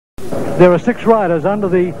There are 6 riders under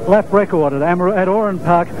the lap record at Oran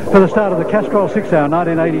Park for the start of the Castrol 6 Hour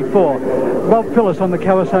 1984. RobbiePhillis on the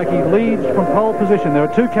Kawasaki leads from pole position. There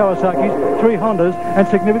are 2 Kawasaki's, 3 Hondas, and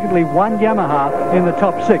significantly 1 Yamaha in the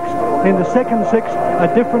top 6. In the second 6,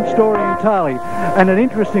 a different story entirely, and an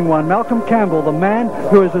interesting one. Malcolm Campbell, the man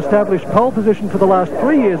who has established pole position for the last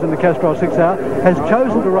 3 years in the Castrol 6 Hour, has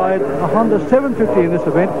chosen to ride a Honda 750 in this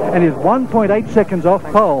event and is 1.8 seconds off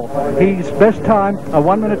pole. His best time, a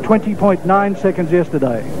 1 minute 20.9 seconds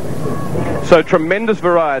yesterday. So tremendous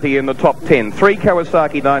variety in the top 10. 3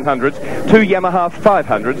 Kawasaki 900s, 2 Yamaha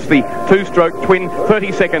 500s, the 2-stroke twin,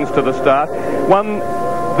 30 seconds to the start. 1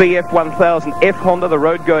 VF1000F Honda, the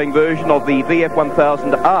road-going version of the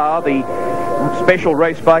VF1000R, the special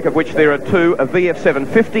race bike of which there are 2, a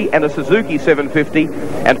VF750 and a Suzuki 750,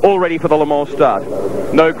 and all ready for the Le Mans start.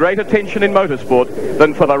 No greater tension in motorsport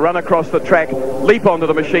than for the run across the track, leap onto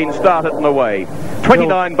the machine, start it and away.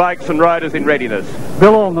 29 bikes and riders in readiness.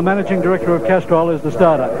 Bill Orn, the managing director of Castrol, is the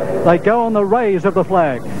starter. They go on the raise of the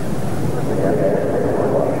flag.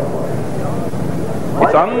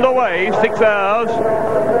 It's underway, 6 hours.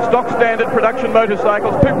 Stock standard production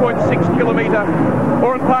motorcycles, 2.6 kilometre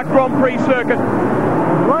Oran Park Grand Prix circuit.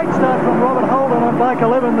 Great start from Robert Holden on bike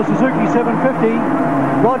 11, the Suzuki 750.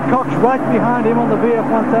 Rod Cox right behind him on the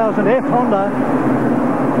VF1000F Honda.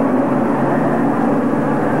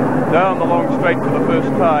 Down the long straight for the first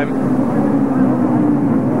time.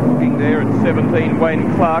 Looking there at 17,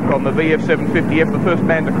 Wayne Clark on the VF750F, the first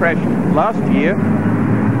man to crash last year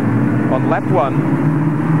on lap 1.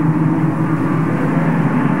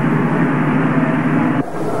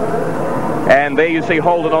 And there you see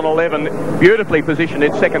Holden on 11, beautifully positioned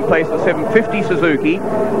in second place, the 750 Suzuki.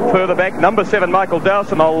 Further back, number 7, Michael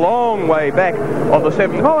Dowson, a long way back on the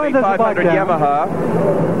 750 500 Yamaha.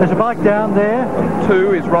 There's a bike down there. And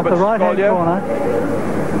 2 is Robert the right-hand corner.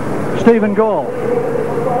 Stephen Gall.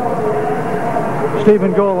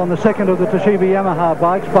 Stephen Gall on the second of the Toshiba Yamaha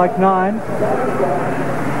bikes, bike 9.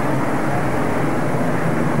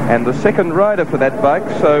 And the second rider for that bike,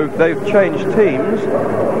 so they've changed teams.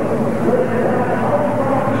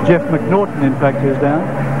 Jeff McNaughton, in fact, is down.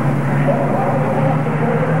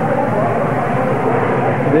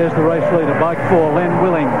 There's the race leader, bike 4, Len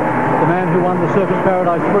Willing, the man who won the Surfers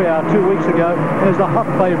Paradise 3 Hour 2 weeks ago, is the hot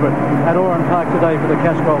favourite at Oran Park today for the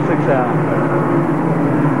Castrol 6 Hour.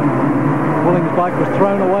 Willing's bike was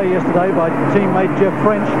thrown away yesterday by teammate Jeff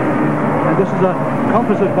French, and this is a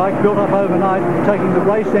composite bike built up overnight, taking the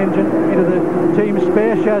race engine into the team's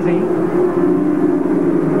spare chassis.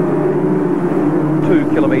 2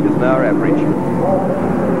 kilometres an hour average.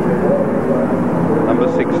 Number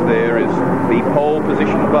 6 there is the pole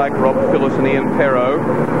position bike, RobbiePhillis and Ian Perrow.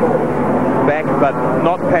 Back but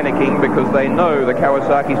not panicking because they know the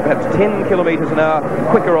Kawasaki's perhaps 10 kilometres an hour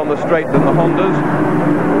quicker on the straight than the Hondas.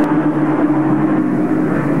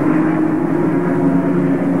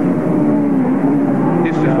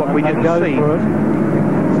 This is what we didn't see.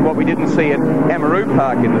 What we didn't see at Amaroo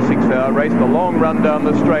Park in the 6 Hour race, the long run down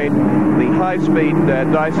the straight, the high-speed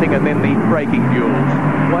dicing, and then the braking duels.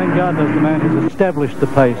 Wayne Gardner's the man who's established the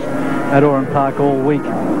pace at Oran Park all week.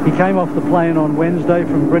 He came off the plane on Wednesday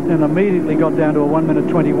from Britain and immediately got down to a 1 minute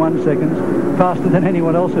 21 seconds, faster than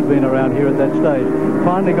anyone else had been around here at that stage.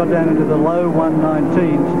 Finally got down into the low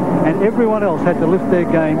 119s, and everyone else had to lift their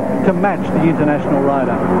game to match the international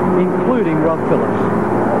rider, including RobbiePhillis.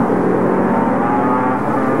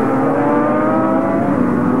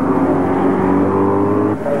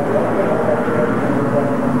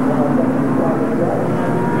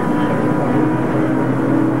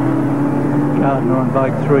 Gardner on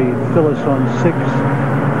bike 3, Phillis on 6.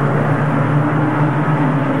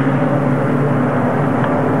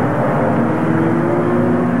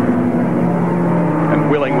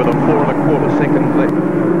 And Willing with a 4 1/4 second lead.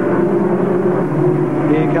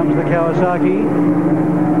 Here comes the Kawasaki.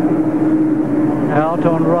 Out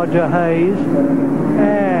on Roger Hayes.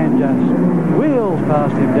 And just wheels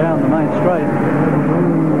past him down the main straight.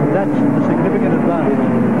 That's the significant advantage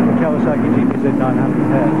the Kawasaki GPZ 900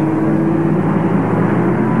 has.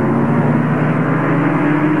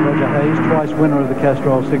 Hayes, twice winner of the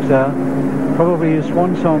Castrol 6 Hour, probably his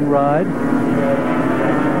swan song ride.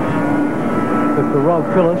 But for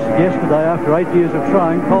RobbiePhillis, yesterday, after 8 years of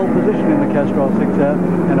trying, pole position in the Castrol 6 Hour,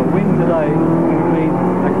 and a win today would mean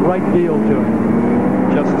a great deal to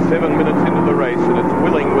him. Just 7 minutes into the race, and it's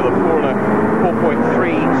Willing with a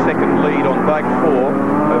 4.3 second lead on bike 4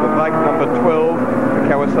 over bike number 12, the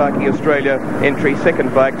Kawasaki Australia entry.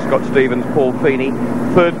 Second bike, Scott Stevens, Paul Feeney.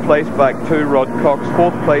 Third place, bike 2, Rod Cox.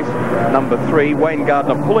 Fourth place, number 3, Wayne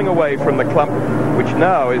Gardner, pulling away from the clump, which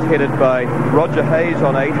now is headed by Roger Hayes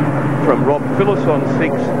on 8, from Rob Phillis on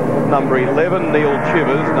 6, number 11, Neil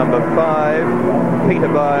Chivers, number 5, Peter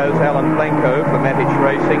Byers, Alan Blanco for Matic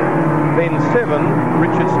Racing. Then 7,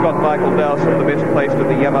 Richard Scott Michael Dowson, the best placed of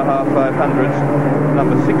the Yamaha 500s.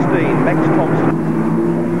 Number 16, Max Thompson.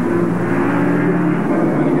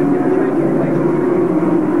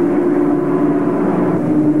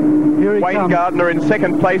 Wayne Gardner in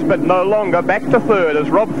second place, but no longer. Back to third as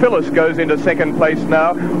Rob Phillis goes into second place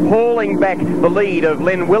now, hauling back the lead of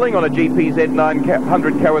Len Willing on a GPZ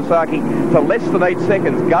 900 Kawasaki to less than 8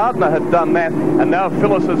 seconds. Gardner had done that, and now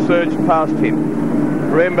Phillis has surged past him.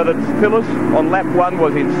 Remember that Phillis on lap 1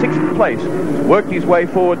 was in 6th place. Worked his way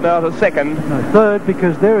forward now to second. No, third,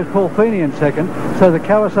 because there is Paul Feeney in second. So the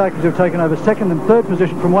Kawasaki's have taken over second and third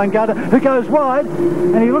position from Wayne Gardner, who goes wide,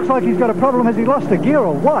 and he looks like he's got a problem. Has he lost a gear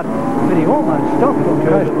or what? But he almost stopped on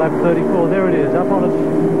curve at lap 34. There it is, up on its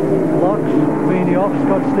blocks. Feeney off.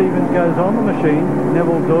 Scott Stevens goes on the machine.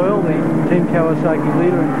 Neville Doyle, the Team Kawasaki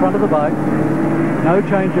leader, in front of the bike. No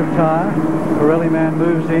change of tyre. Pirelli man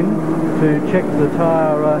moves in to check the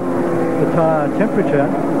tyre temperature.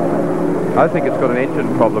 I think it's got an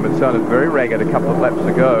engine problem. It sounded very ragged a couple of laps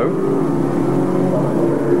ago.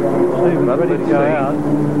 Stevens ready to go out.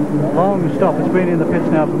 Long stop. It's been in the pits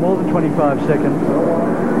now for more than 25 seconds.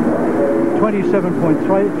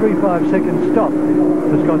 27.35 second stop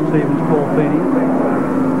for Scott Stevens, Paul Feeney.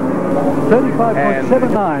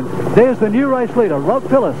 35.79. There's the new race leader, Rob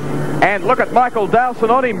Phillis. And look at Michael Dowson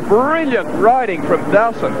on him. Brilliant riding from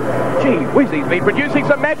Dowson. Gee whiz, he's been producing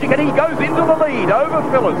some magic, and he goes into the lead over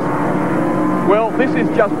Phillis. Well, this is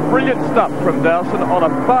just brilliant stuff from Dowson on a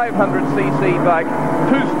 500cc bike,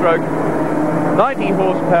 2-stroke, 90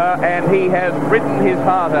 horsepower, and he has ridden his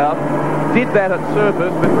heart out. Did that at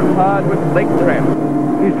Surfers, but retired with leg cramp.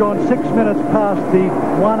 He's gone 6 minutes past the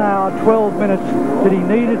 1 hour, 12 minutes that he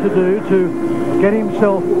needed to do to get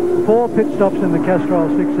himself 4 pit stops in the Castrol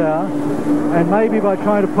 6 hour. And maybe by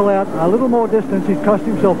trying to pull out a little more distance, he's cost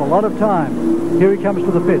himself a lot of time. Here he comes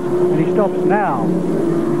to the pits, and he stops now.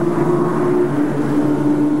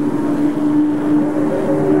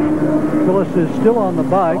 Phillis is still on the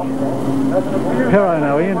bike. Perro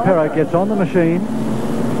now, Ian Perro gets on the machine.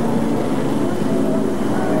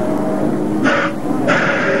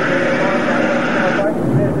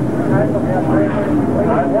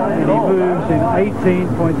 And he moves in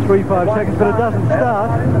 18.35 seconds, but it doesn't start.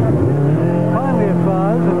 Finally it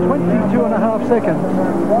fires at 22.5 seconds.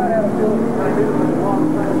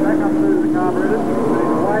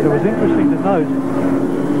 It was interesting to note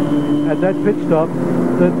at that pit stop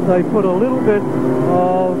that they put a little bit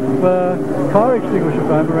of fire extinguisher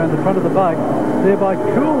foam around the front of the bike, thereby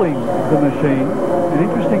cooling the machine. An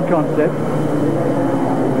interesting concept.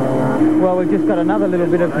 Well, we've just got another little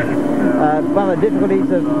bit of one of the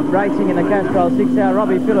difficulties of racing in the Castrol 6 hour.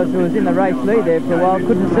 Robbie Phillis, who was in the race lead there for a while,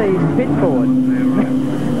 couldn't see his pit forward.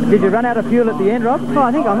 Did you run out of fuel at the end, Rob? Oh,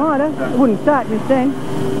 I think I might have. It wouldn't start just then.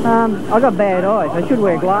 I got bad eyes. I should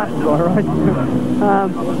wear glasses, all right.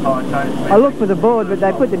 I looked for the board, but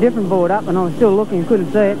they put the different board up, and I was still looking,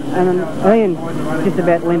 couldn't see it. And Ian just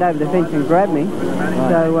about leaned over the fence and grabbed me. Right.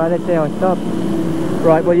 So that's how I stopped.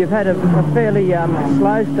 Right, well, you've had a fairly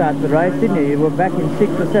slow start to the race, didn't you? You were back in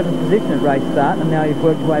 6th or 7th position at race start, and now you've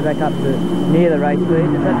worked your way back up to near the race lead.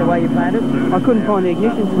 Is that the way you planned it? I couldn't find the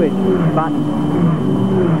ignition switch button.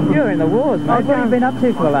 You're in the wars, mate. What have you been up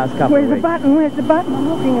to for the last couple of weeks? Where's the button? Where's the button? I'm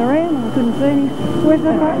looking around. I couldn't see any. Where's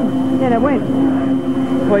the button? Then it went.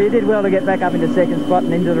 Well, you did well to get back up into second spot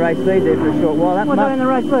and into the race lead there for a short while. Was I in the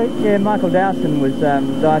race lead? Yeah, Michael Dowson was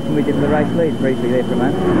dicing with you for the race lead briefly there for a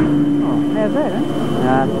moment. Oh, how's that,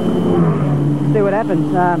 see what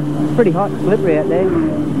happens. It's pretty hot and slippery out there.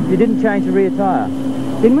 You didn't change the rear tyre?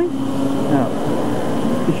 Didn't we? No.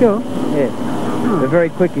 You sure? Yeah. They're very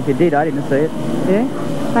quick if you did. I didn't see it. Yeah?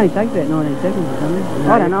 It only takes about 19 seconds or something.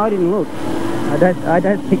 No. I don't know. I didn't look. I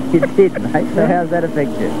don't think you did, mate. So how's that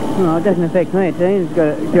affect you? No, it doesn't affect me. It's Ian's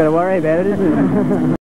got to worry about it, isn't it?